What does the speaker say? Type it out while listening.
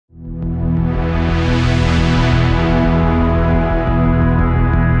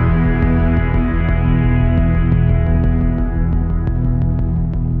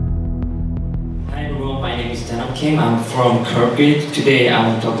Kim. I'm from Kirkgate. Today I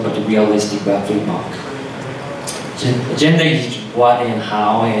want to talk about the realistic Web3 Mock. Agenda is what and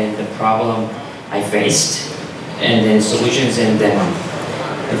how and the problem I faced, and then solutions and demo.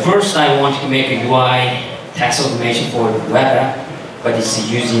 First, I want to make a UI task automation for web app, but it's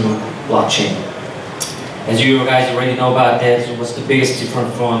using blockchain. As you guys already know about that, what's the biggest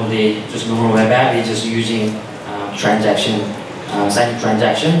difference from the just normal web app? It's just using signing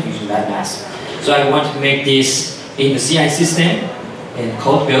transaction using MetaMask. So I want to make this in the CI system and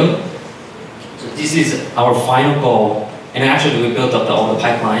code build. So this is our final goal, and actually we built up all the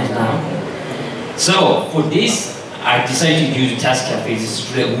pipelines now. So for this, I decided to use TestCafe.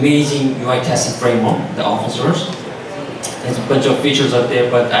 It's really amazing UI testing framework, the open source. There's a bunch of features out there,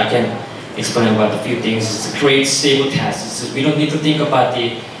 but I can explain about a few things. It's a great stable test. We don't need to think about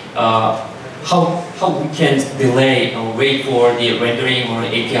the how we can delay or wait for the rendering or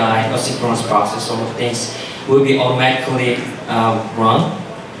API or synchronous process. All of things will be automatically run,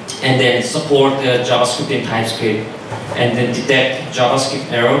 and then support the JavaScript and TypeScript, and then detect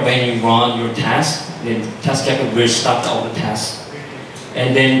JavaScript error when you run your task. Then TestCafe will stop all the tasks,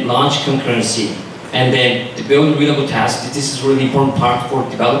 and then launch concurrency, and then to build a readable task. This is a really important part for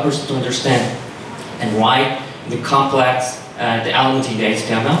developers to understand and write the complex the element in the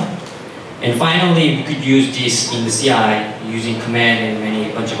HTML. And finally, we could use this in the CI using command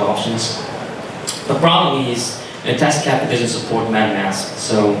and bunch of options. The problem is TestCafe doesn't support MetaMask,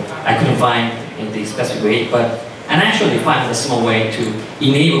 so I couldn't find the specific way, and actually find a small way to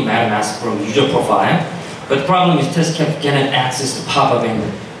enable MetaMask from user profile. But the problem is TestCafe cannot access the pop-up and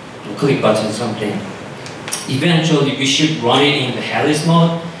click button or something. Eventually, we should run it in the headless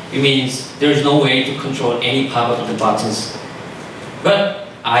mode. It means there's no way to control any pop-up of the buttons. But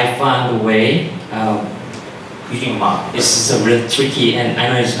I found a way using mock. This is a really tricky, and I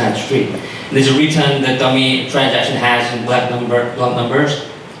know it's not tricky. There's a return the dummy transaction has in block numbers.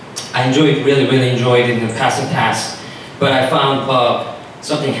 I really enjoyed it in the passing task, but I found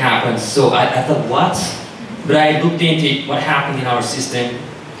something happened. So I thought, what? But I looked into what happened in our system,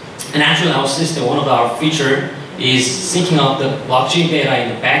 and actually our system, one of our features is syncing up the blockchain data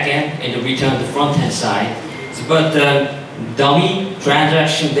in the back end and return the front end side. So, but dummy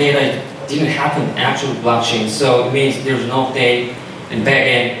transaction data didn't happen in actual blockchain, so it means there's no update and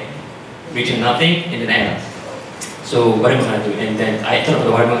backend return nothing and then error. So what am I going to do? And then I thought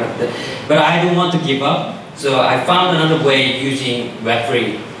about what am I going to do, but I don't want to give up. So I found another way using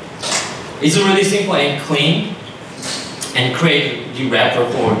Web3. It's really simple and clean, and create the wrapper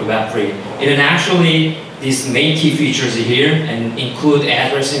for the Web3. And then actually these main key features here and include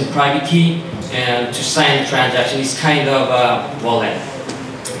address and private key. And to sign the transaction is kind of a wallet,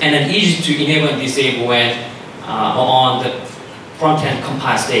 and then easy to enable and disable when on the front-end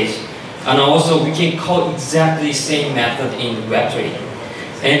compile stage. And also we can call exactly the same method in Web3,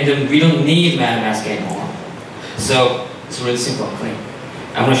 and then we don't need MetaMask anymore. So it's really simple and clean.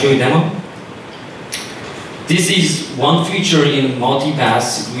 I'm going to show you a demo. This is one feature in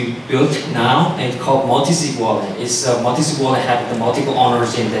multi-pass we built now, and it's called multi-sig wallet. It's a multi-sig wallet have the multiple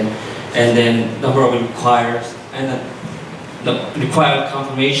owners in them, and then number of required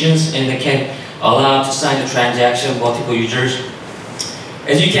confirmations, and they can allow to sign the transaction multiple users.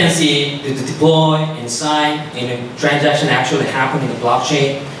 As you can see, the deploy and sign and the transaction actually happen in the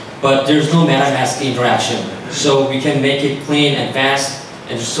blockchain, but there's no MetaMask interaction. So we can make it clean and fast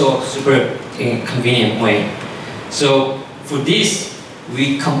and so super convenient way. So for this,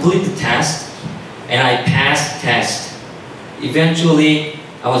 we complete the test, and I passed the test. Eventually,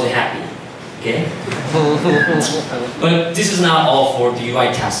 I was happy, okay? But this is not all for the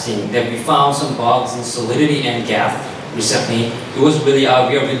UI testing. That we found some bugs in Solidity and Gap recently. It was really, we are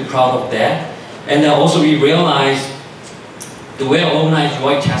really proud of that. And also we realized the way organized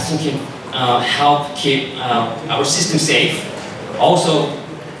UI testing can help keep our system safe. Also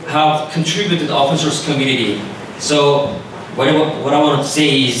help contribute to the open source community. So what I want to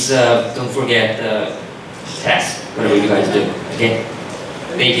say is don't forget test whatever you guys do, okay?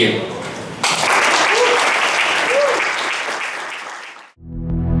 Thank you.